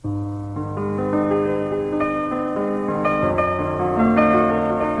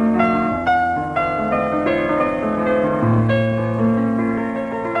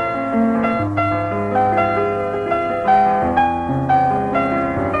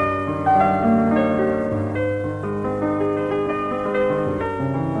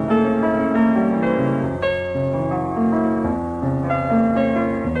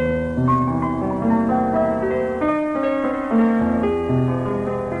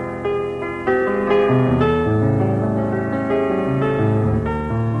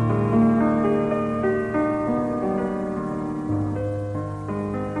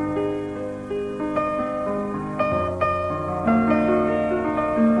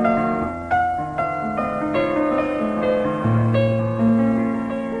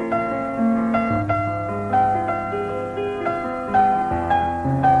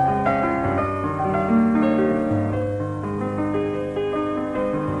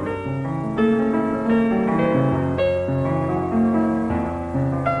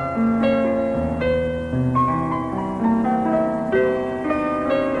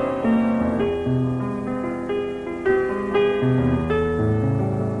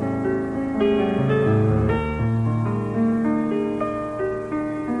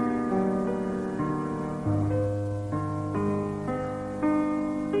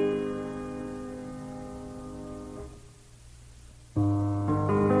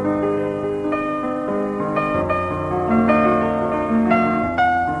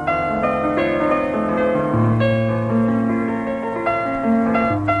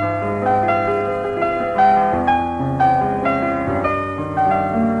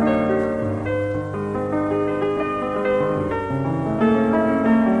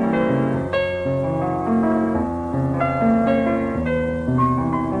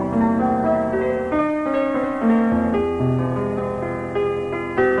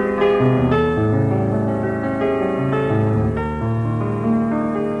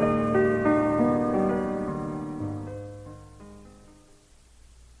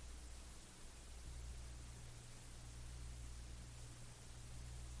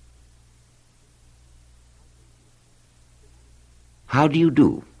How do you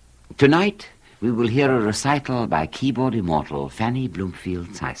do? Tonight we will hear a recital by keyboard immortal Fanny Bloomfield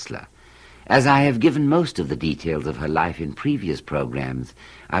Zeisler. As I have given most of the details of her life in previous programs,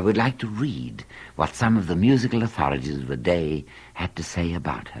 I would like to read what some of the musical authorities of the day had to say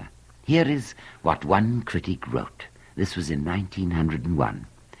about her. Here is what one critic wrote. This was in 1901.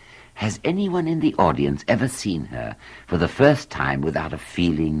 Has anyone in the audience ever seen her for the first time without a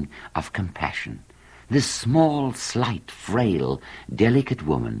feeling of compassion? This small, slight, frail, delicate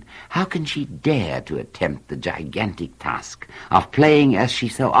woman, how can she dare to attempt the gigantic task of playing, as she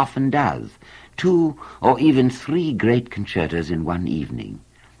so often does, 2 or even 3 great concertos in one evening?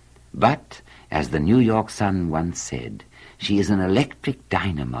 But, as the New York Sun once said, she is an electric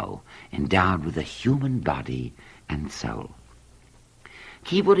dynamo endowed with a human body and soul.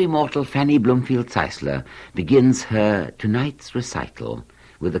 Keyboard immortal Fanny Bloomfield Zeisler begins her tonight's recital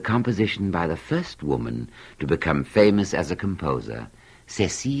with a composition by the first woman to become famous as a composer,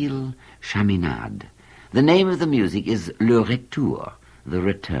 Cécile Chaminade. The name of the music is Le Retour, The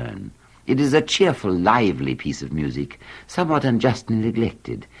Return. It is a cheerful, lively piece of music, somewhat unjustly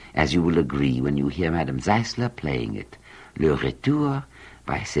neglected, as you will agree when you hear Madame Zeisler playing it. Le Retour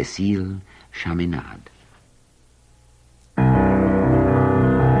by Cécile Chaminade.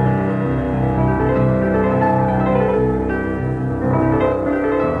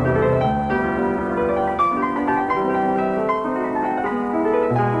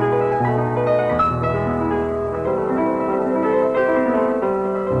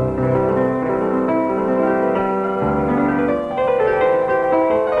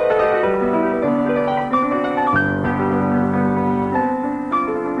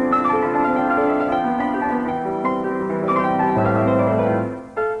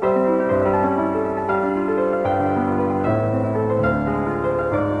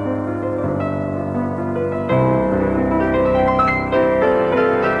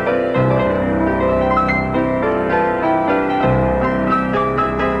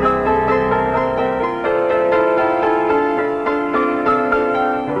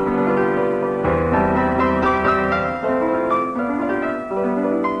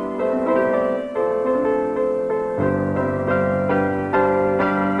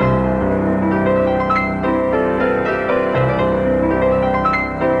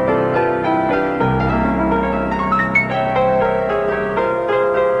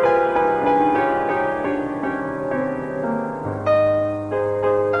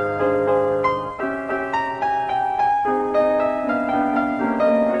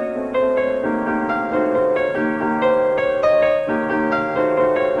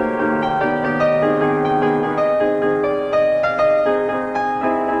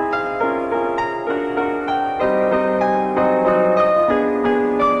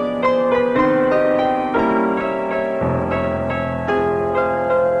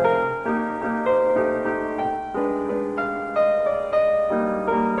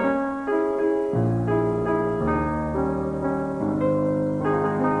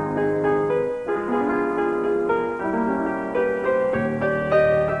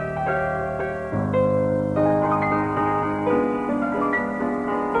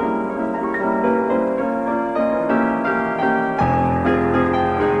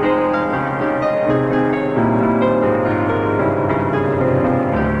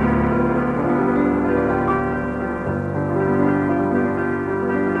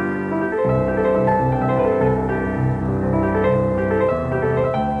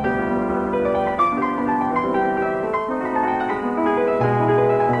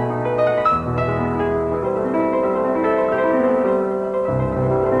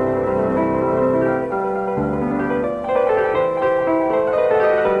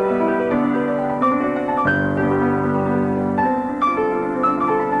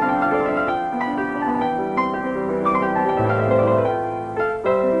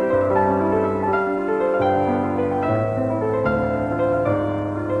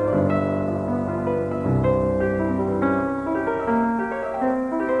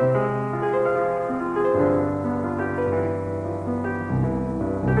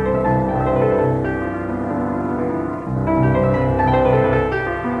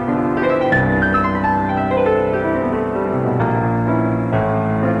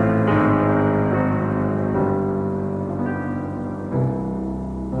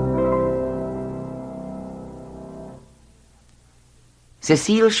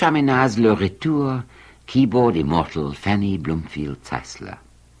 Cécile Chaminade's Le Retour, keyboard immortal Fanny Bloomfield Zeisler.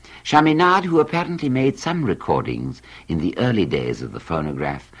 Chaminade, who apparently made some recordings in the early days of the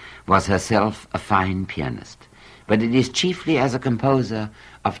phonograph, was herself a fine pianist. but it is chiefly as a composer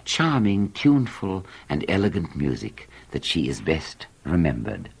of charming, tuneful, and elegant music that she is best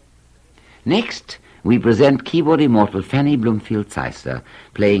remembered. Next, we present keyboard immortal Fanny Bloomfield Zeisler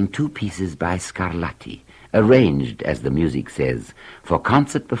playing two pieces by Scarlatti, arranged, as the music says, for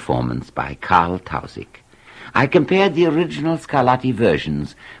concert performance by Karl Tausig. I compared the original Scarlatti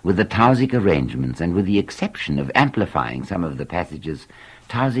versions with the Tausig arrangements, and with the exception of amplifying some of the passages,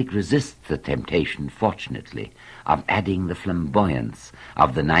 Tausig resists the temptation, fortunately, of adding the flamboyance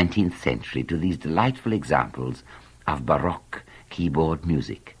of the 19th century to these delightful examples of Baroque keyboard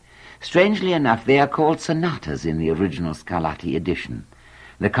music. Strangely enough, they are called sonatas in the original Scarlatti edition.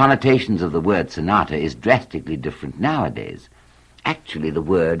 The connotations of the word sonata is drastically different nowadays. Actually, the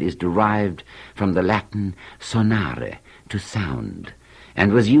word is derived from the Latin sonare, to sound,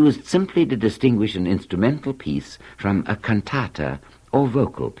 and was used simply to distinguish an instrumental piece from a cantata or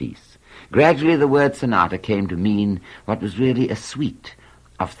vocal piece. Gradually, the word sonata came to mean what was really a suite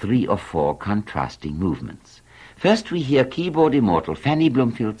of 3 or 4 contrasting movements. First, we hear keyboard immortal Fanny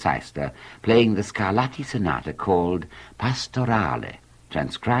Bloomfield Zeisler playing the Scarlatti sonata called Pastorale,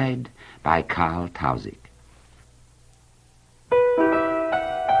 transcribed by Karl Tausig.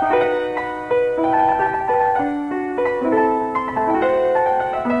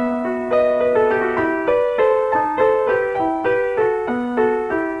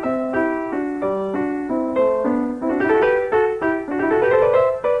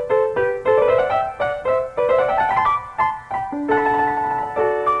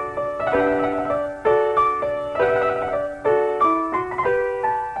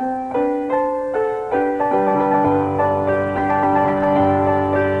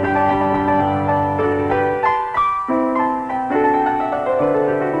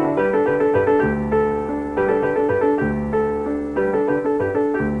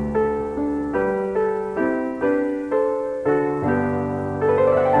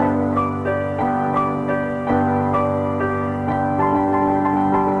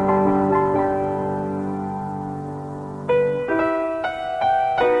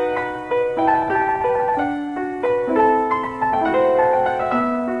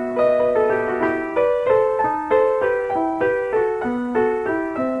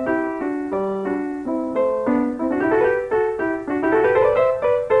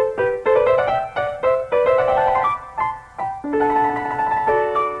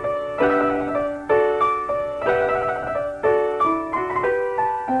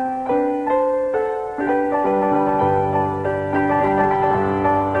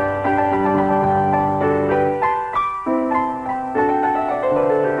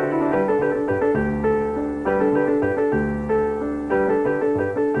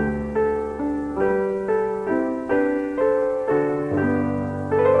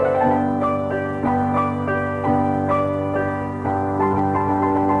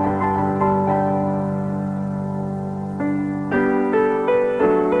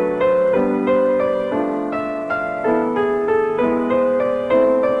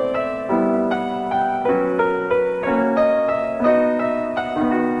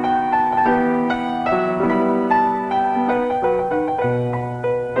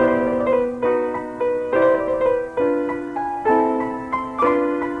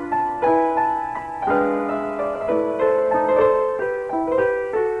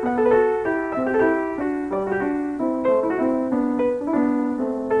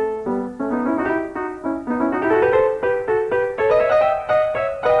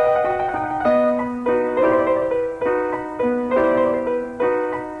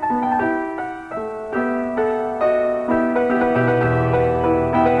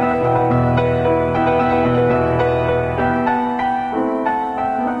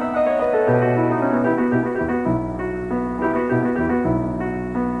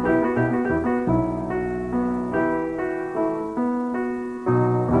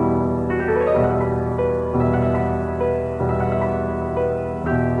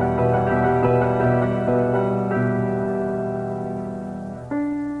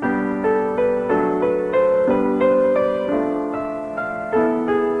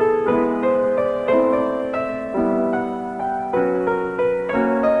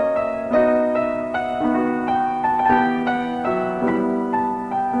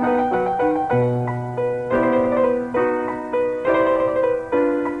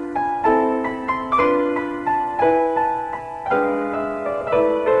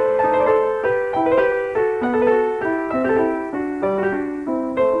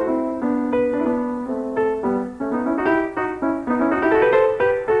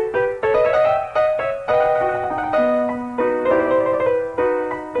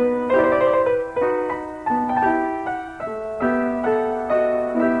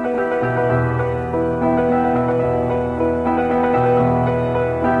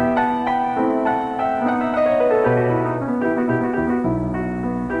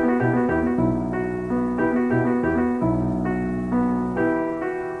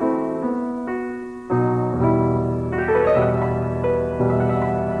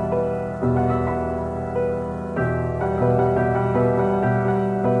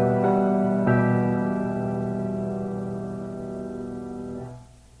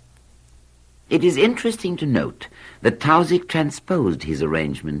 It is interesting to note that Tausig transposed his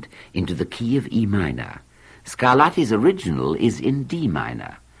arrangement into the key of E minor. Scarlatti's original is in D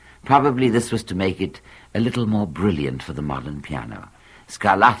minor. Probably this was to make it a little more brilliant for the modern piano.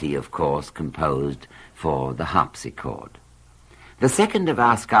 Scarlatti, of course, composed for the harpsichord. The second of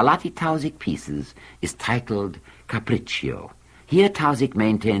our Scarlatti-Tausig pieces is titled Capriccio. Here Tausig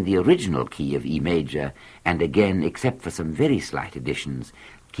maintained the original key of E major, and again, except for some very slight additions,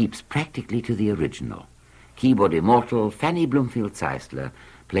 keeps practically to the original. Keyboard immortal Fanny Bloomfield Zeisler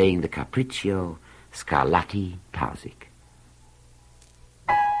playing the Capriccio, Scarlatti-Tausig.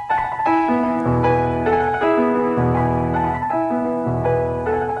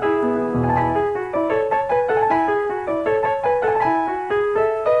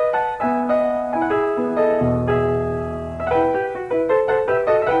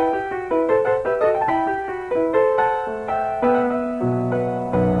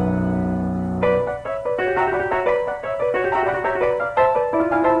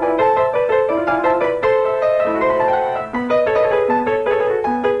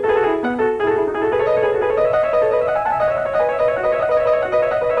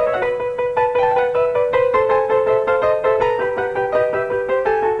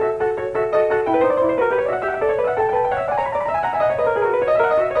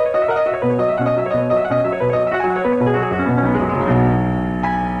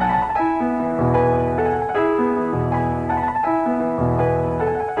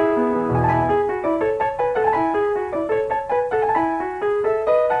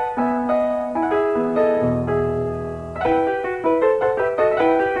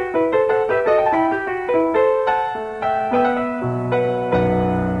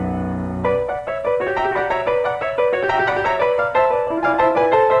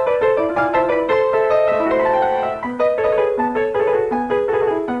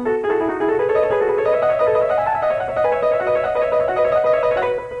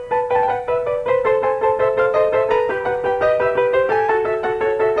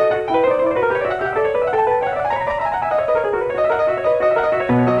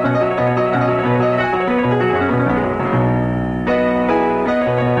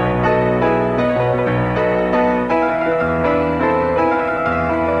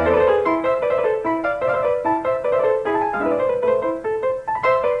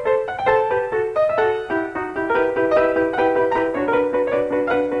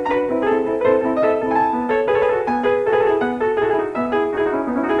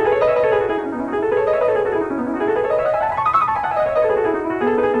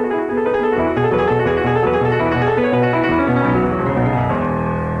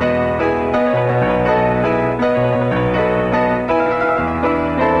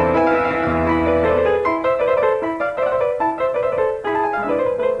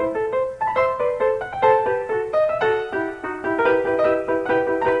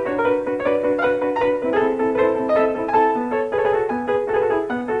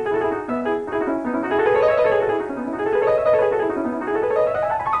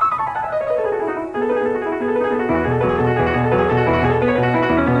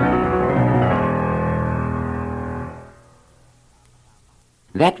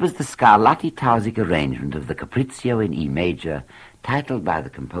 That was the Scarlatti-Tausig arrangement of the Capriccio in E major, titled by the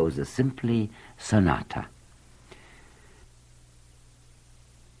composer simply Sonata.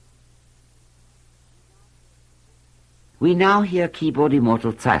 We now hear keyboard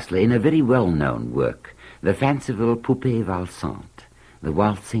immortal Zeisler in a very well-known work, the fanciful Poupée Valsante, the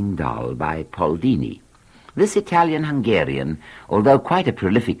Waltzing Doll by Poldini. This Italian-Hungarian, although quite a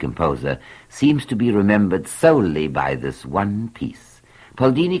prolific composer, seems to be remembered solely by this one piece.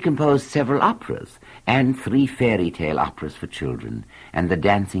 Poldini composed several operas and 3 fairy tale operas for children, and The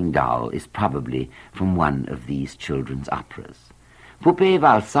Dancing Doll is probably from one of these children's operas. Poupée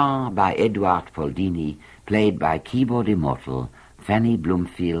Valsante by Eduard Poldini, played by keyboard immortal Fanny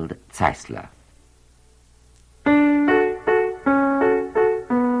Bloomfield Zeisler.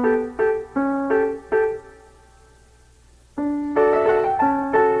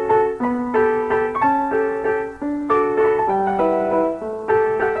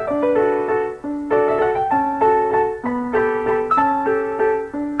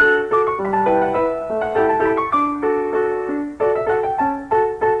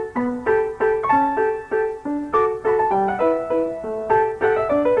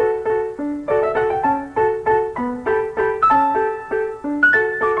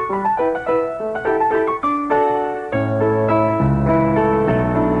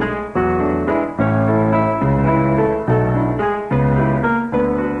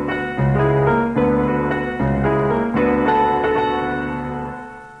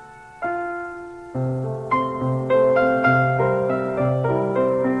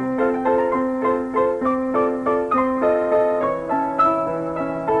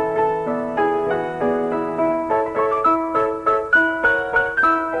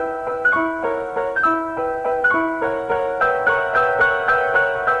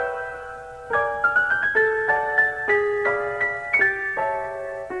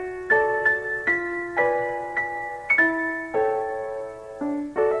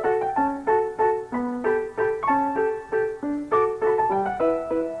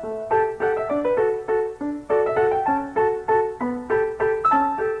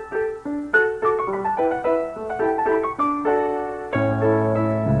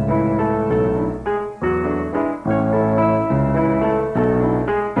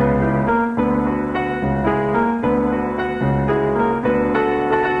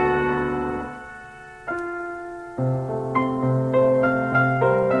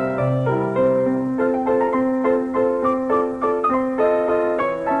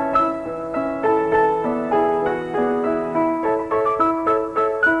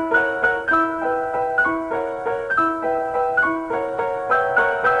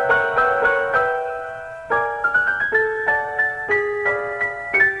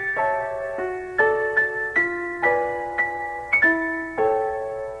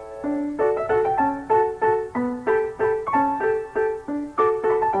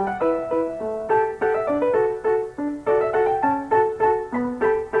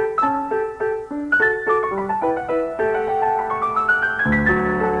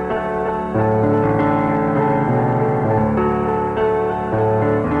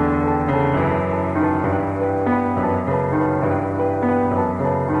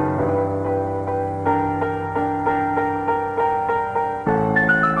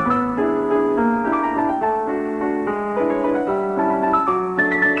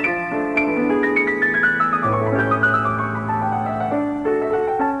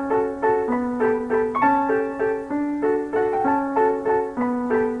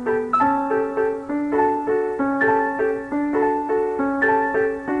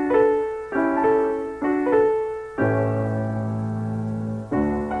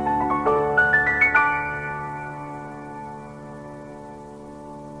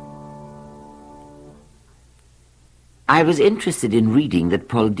 I was interested in reading that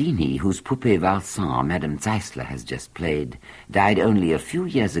Poldini, whose Poupée Valsant Madame Zeisler has just played, died only a few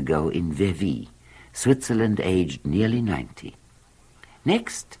years ago in Vevey, Switzerland, aged nearly 90.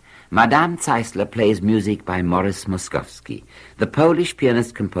 Next, Madame Zeisler plays music by Morris Moskowski, the Polish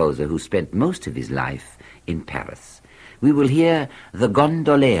pianist-composer who spent most of his life in Paris. We will hear the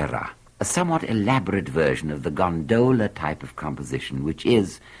Gondolera, a somewhat elaborate version of the gondola type of composition, which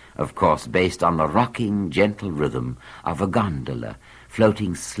is, of course, based on the rocking, gentle rhythm of a gondola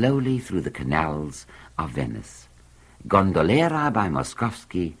floating slowly through the canals of Venice. Gondolera by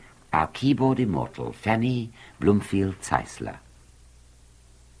Moskowski, our keyboard immortal, Fanny Bloomfield Zeisler.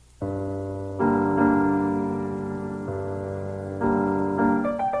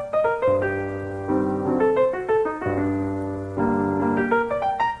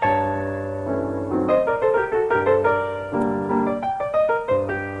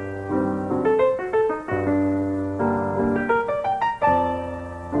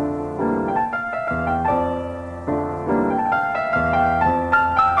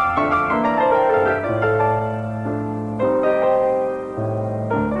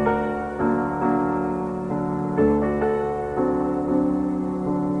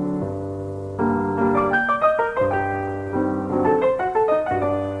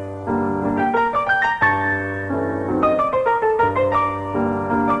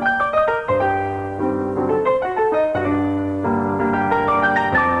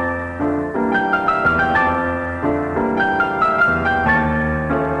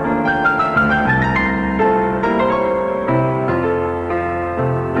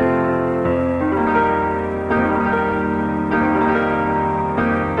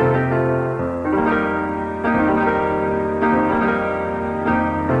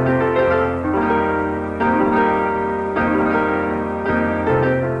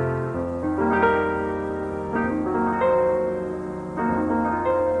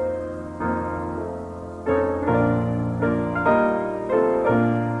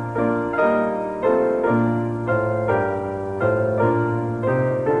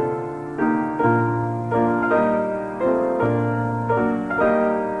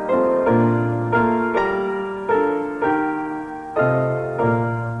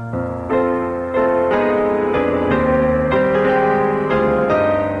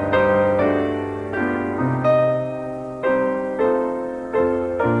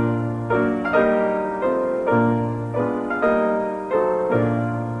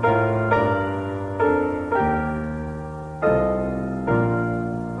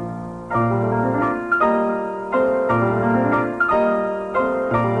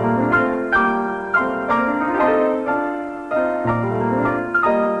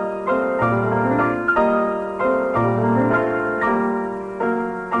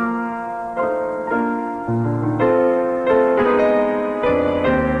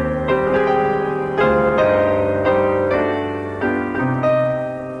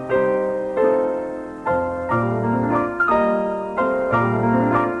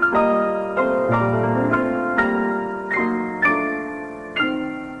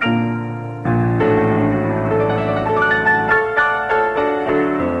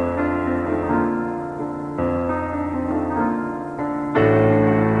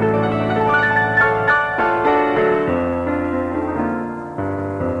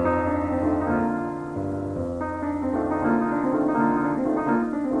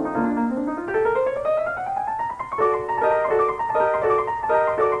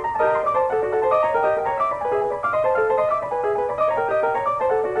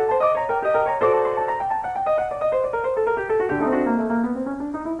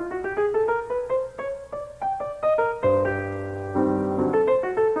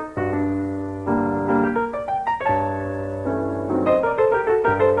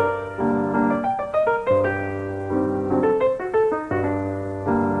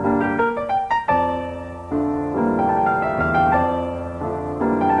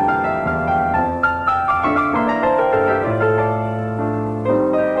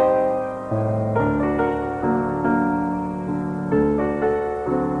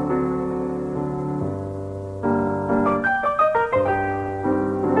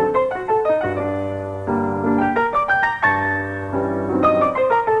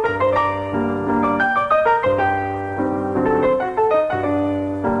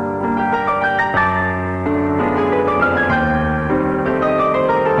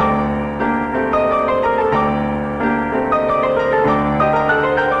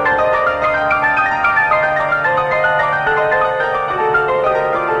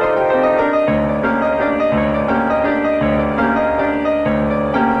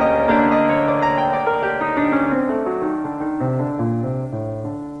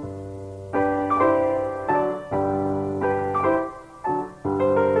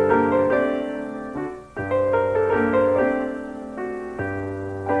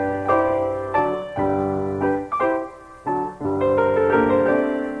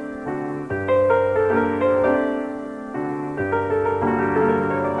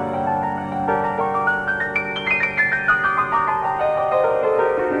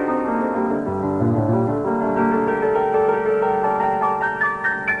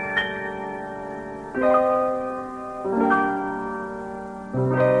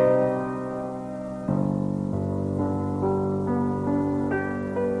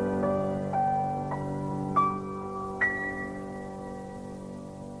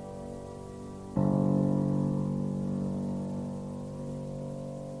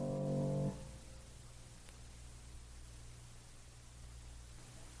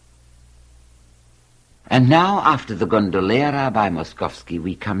 And now, after the Gondolera by Moskowski,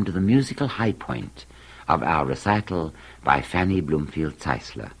 we come to the musical high point of our recital by Fanny Bloomfield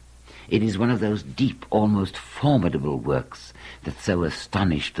Zeisler. It is one of those deep, almost formidable works that so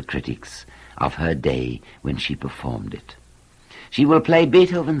astonished the critics of her day when she performed it. She will play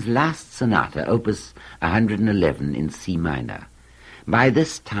Beethoven's last sonata, opus 111 in C minor. By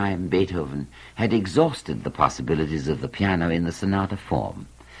this time, Beethoven had exhausted the possibilities of the piano in the sonata form,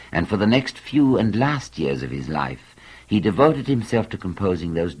 and for the next few and last years of his life, he devoted himself to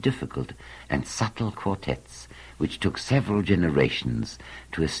composing those difficult and subtle quartets which took several generations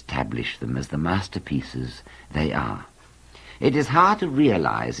to establish them as the masterpieces they are. It is hard to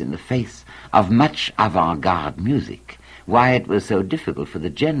realize in the face of much avant-garde music why it was so difficult for the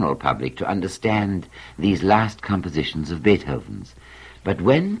general public to understand these last compositions of Beethoven's. But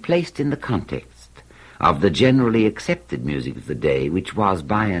when placed in the context of the generally accepted music of the day, which was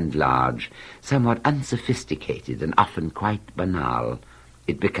by and large somewhat unsophisticated and often quite banal,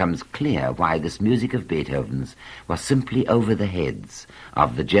 it becomes clear why this music of Beethoven's was simply over the heads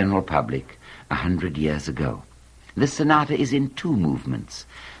of the general public 100 years ago. This sonata is in two movements.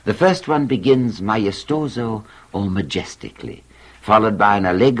 The first one begins maestoso or majestically, followed by an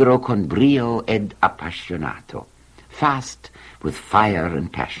allegro con brio ed appassionato, fast with fire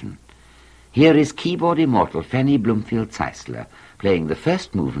and passion. Here is keyboard immortal Fanny Bloomfield Zeisler playing the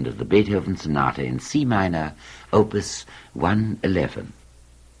first movement of the Beethoven Sonata in C minor, opus 111.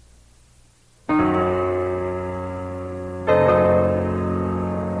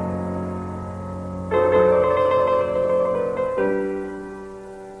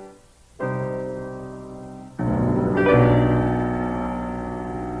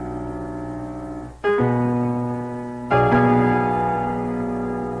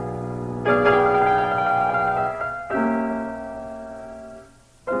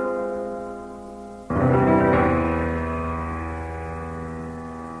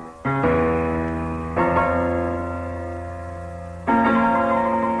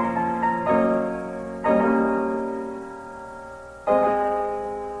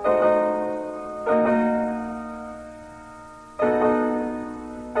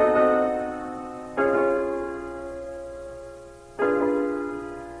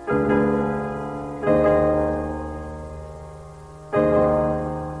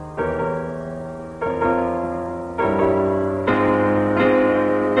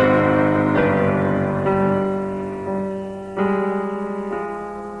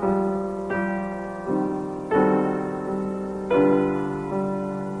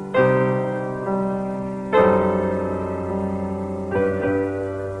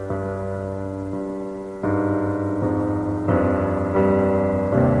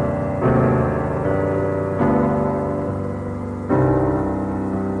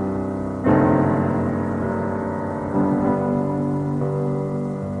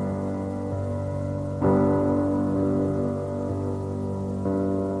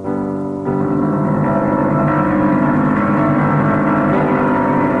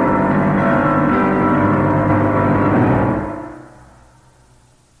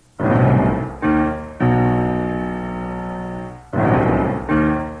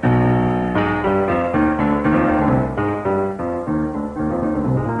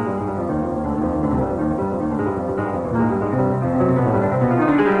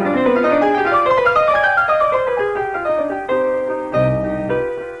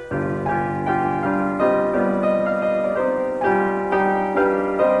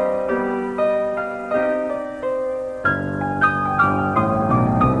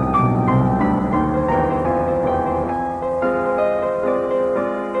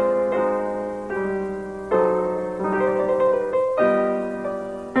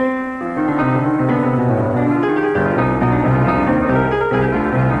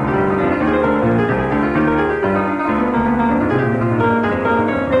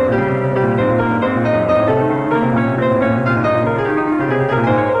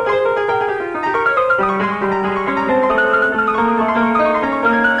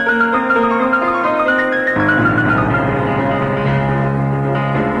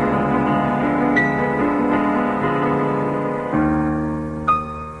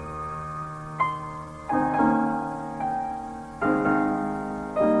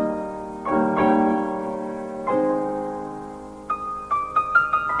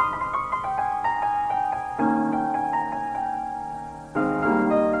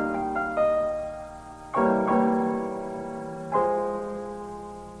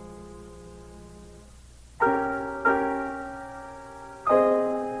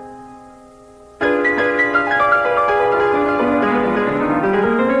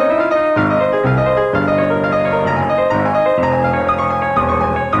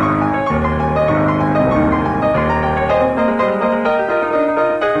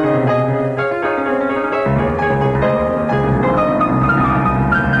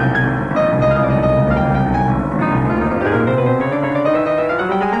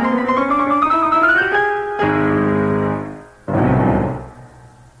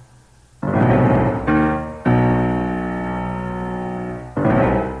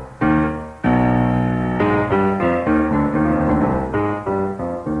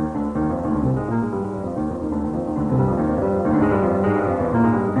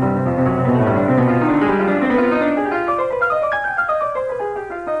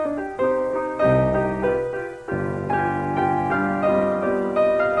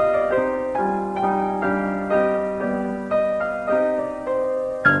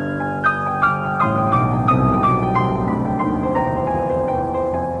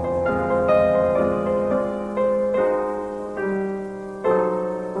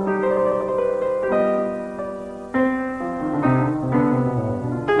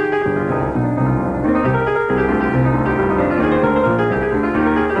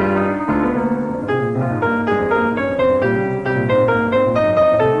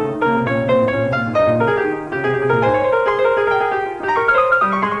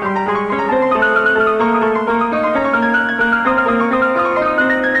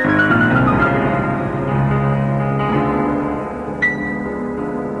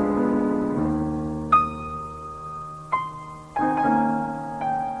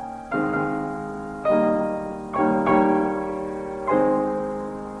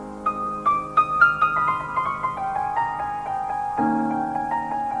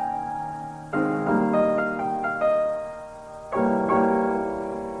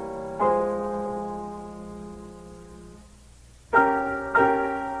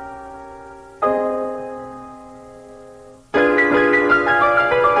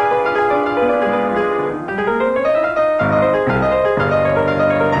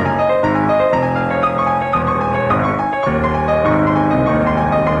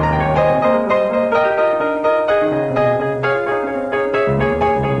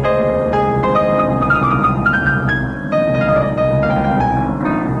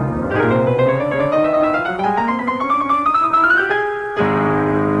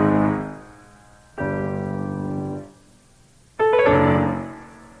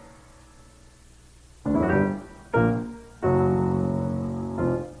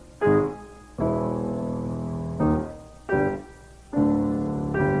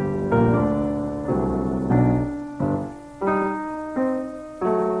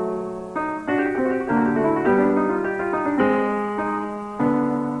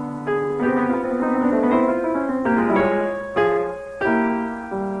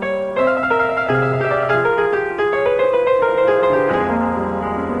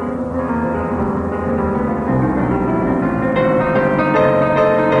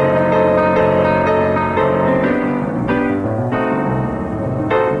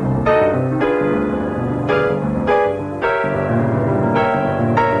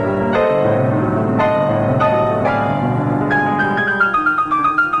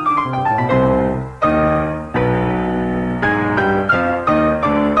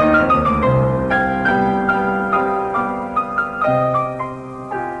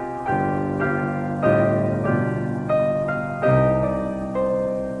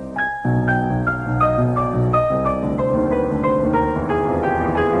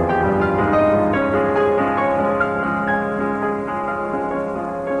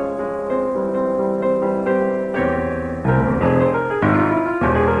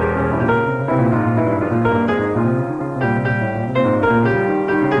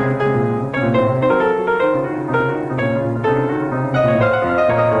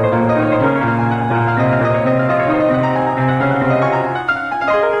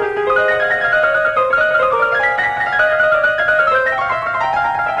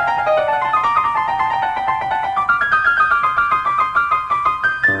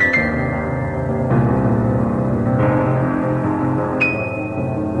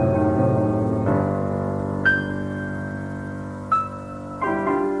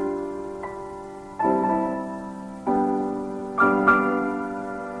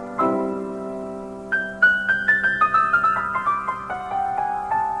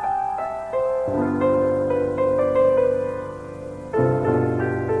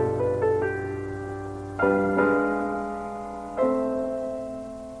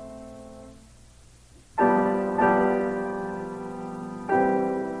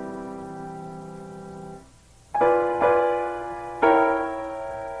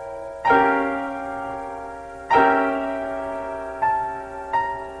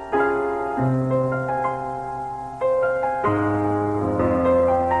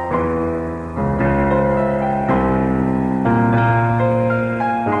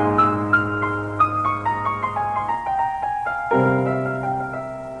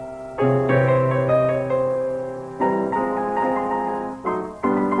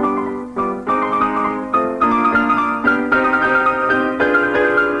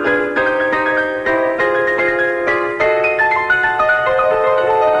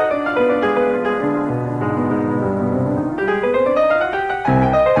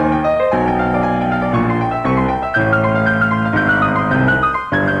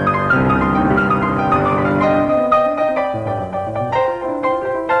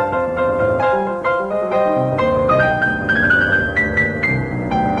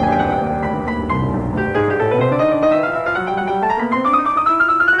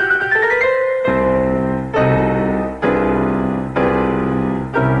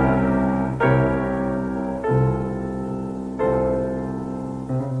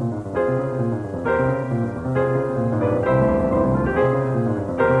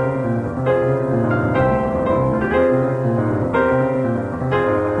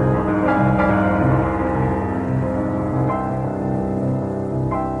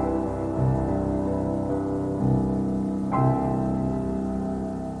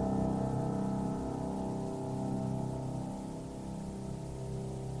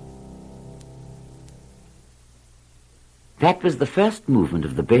 That was the first movement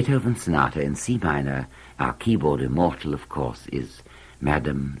of the Beethoven Sonata in C minor. Our keyboard immortal, of course, is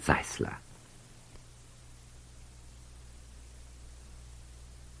Madame Zeisler.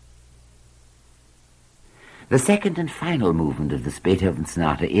 The second and final movement of this Beethoven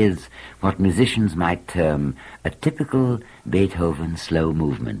Sonata is what musicians might term a typical Beethoven slow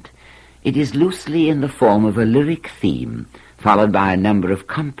movement. It is loosely in the form of a lyric theme, followed by a number of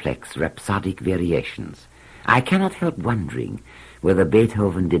complex rhapsodic variations. I cannot help wondering whether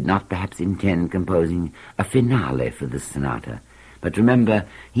Beethoven did not perhaps intend composing a finale for this sonata. But remember,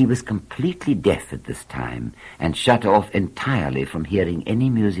 he was completely deaf at this time and shut off entirely from hearing any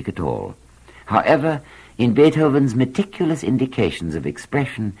music at all. However, in Beethoven's meticulous indications of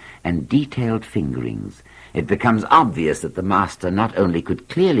expression and detailed fingerings, it becomes obvious that the master not only could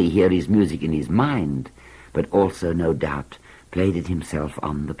clearly hear his music in his mind, but also, no doubt, played it himself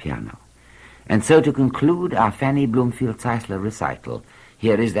on the piano. And so to conclude our Fanny Bloomfield Zeisler recital,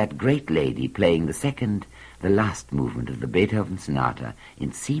 here is that great lady playing the last movement of the Beethoven Sonata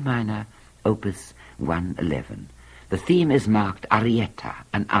in C minor, opus 111. The theme is marked arietta,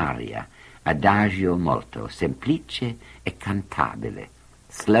 an aria, adagio molto, semplice e cantabile,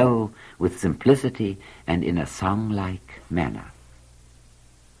 slow with simplicity and in a song-like manner.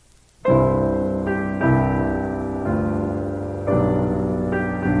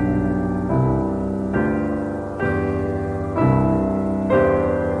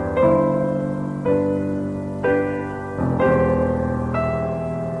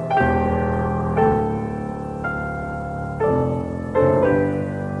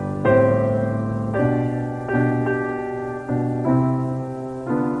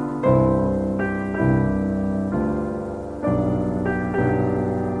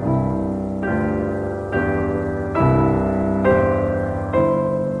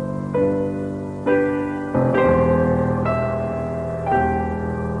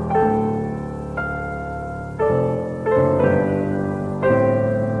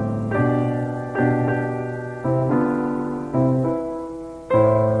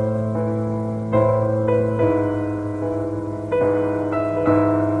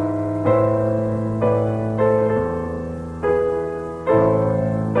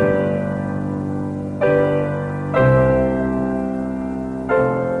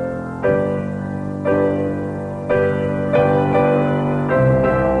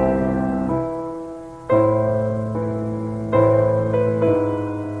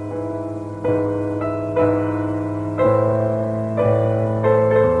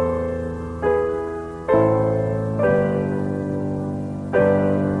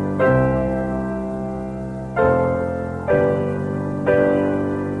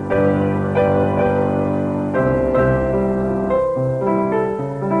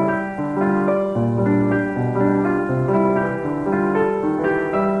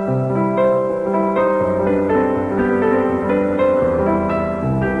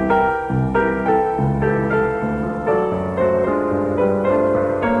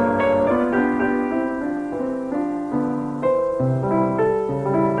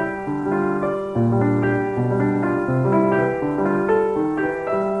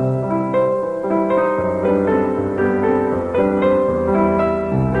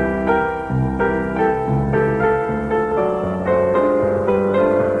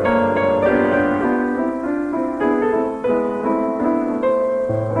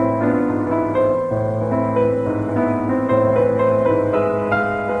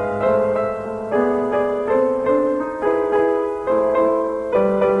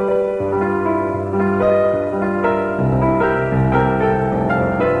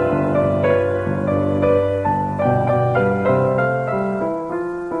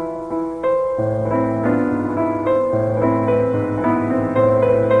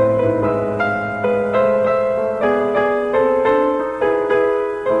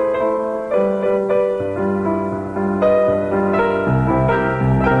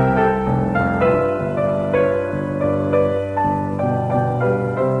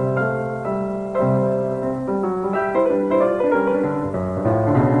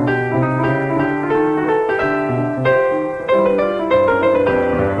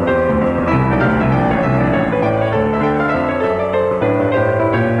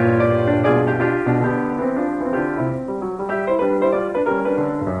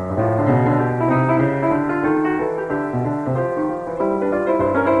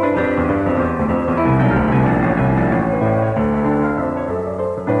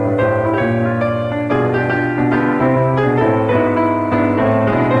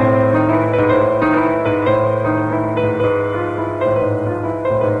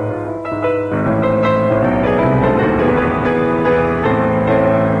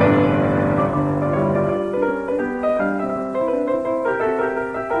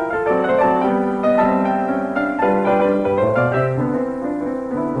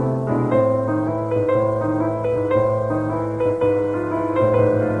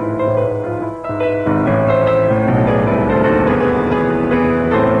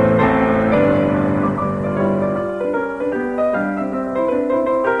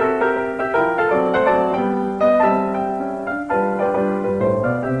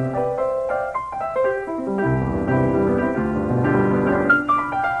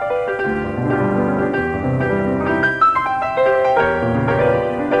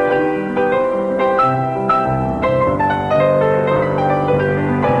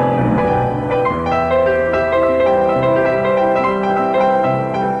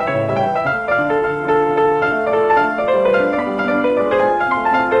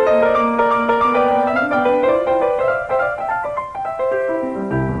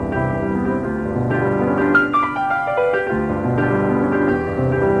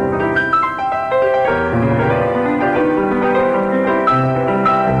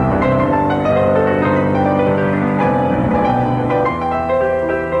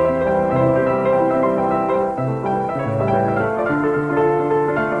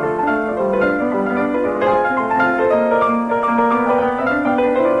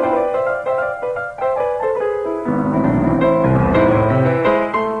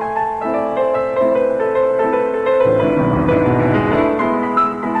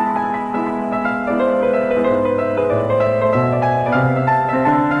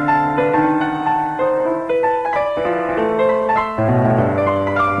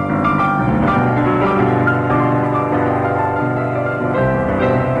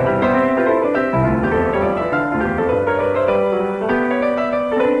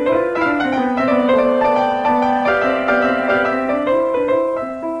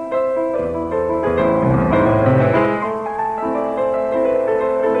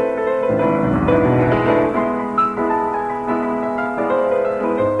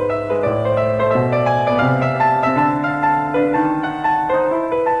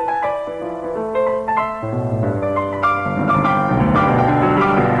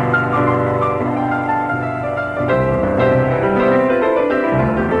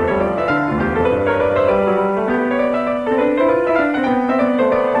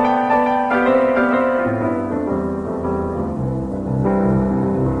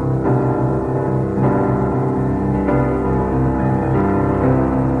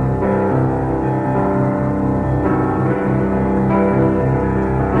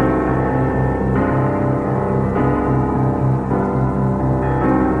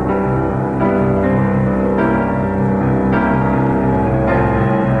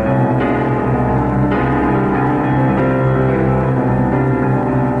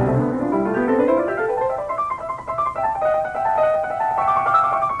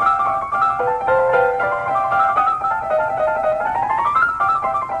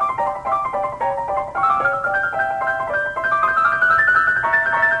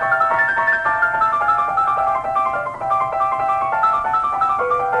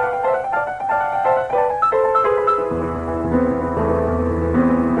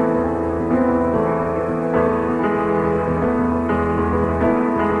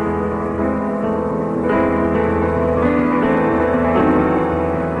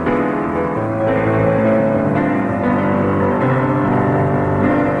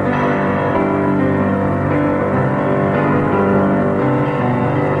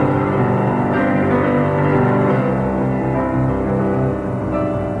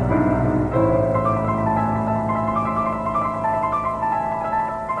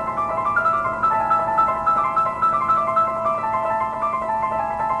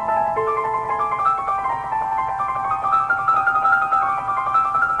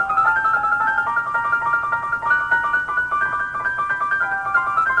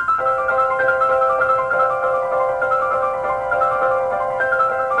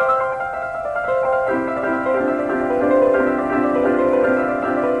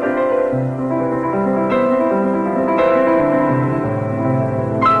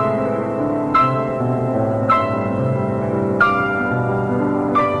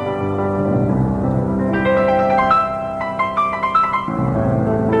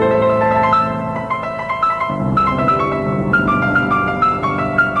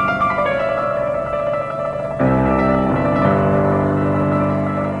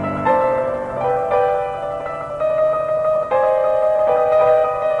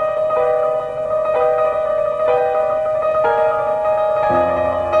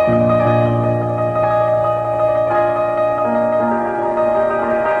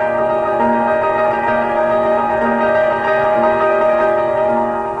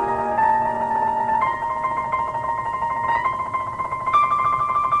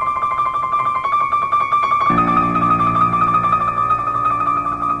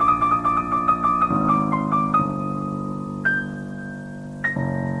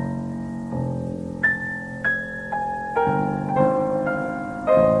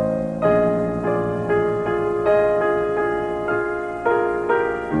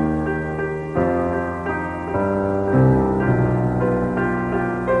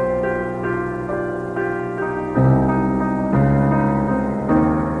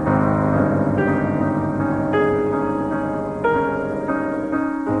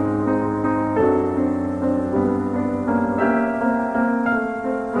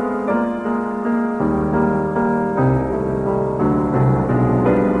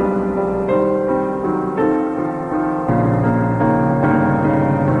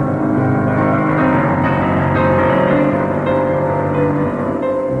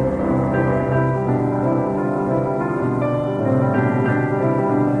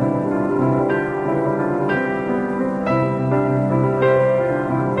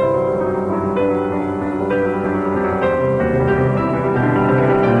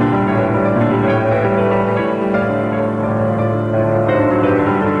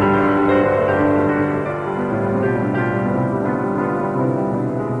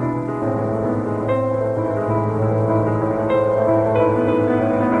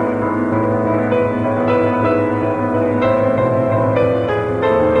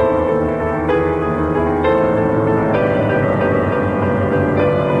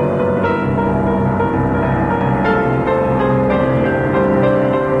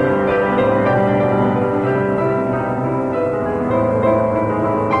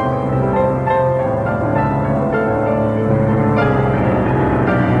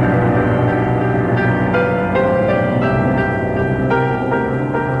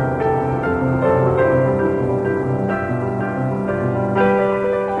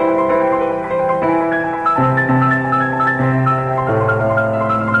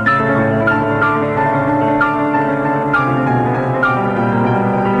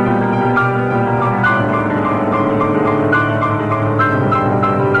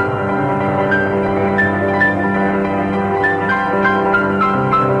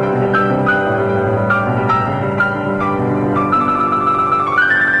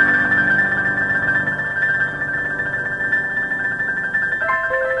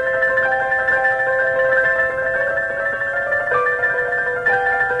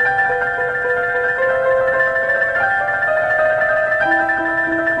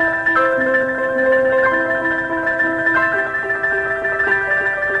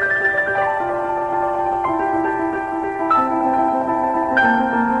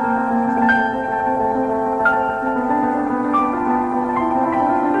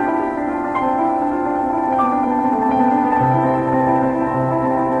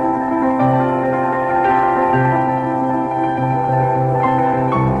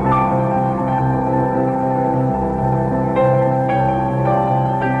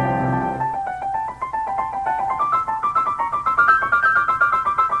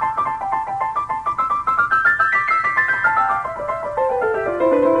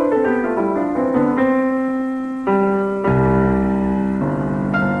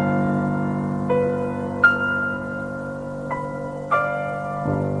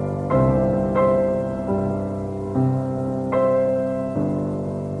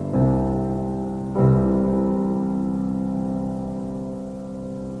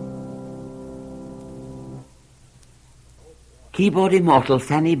 Keyboard immortal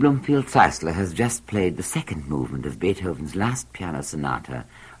Fanny Bloomfield Zeisler has just played the second movement of Beethoven's last piano sonata,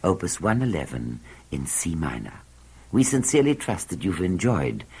 Opus 111, in C minor. We sincerely trust that you've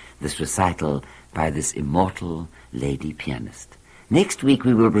enjoyed this recital by this immortal lady pianist. Next week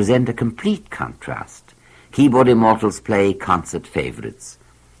we will present a complete contrast. Keyboard immortals play concert favorites.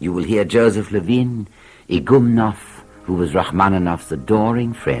 You will hear Joseph Levine, Igumnov, who was Rachmaninoff's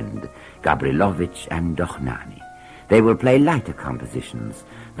adoring friend, Gabrilovich and Dochnani. They will play lighter compositions,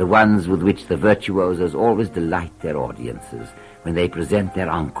 the ones with which the virtuosos always delight their audiences when they present their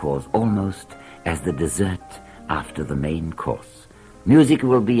encores almost as the dessert after the main course. Music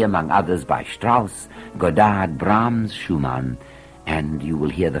will be, among others, by Strauss, Godard, Brahms, Schumann, and you will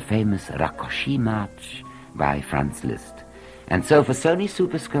hear the famous Rakoczy March by Franz Liszt. And so for Sony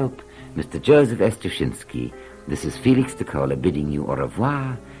Superscope, Mr. Joseph Estuszynski, this is Felix de Koller bidding you au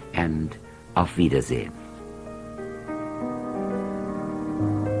revoir and auf Wiedersehen.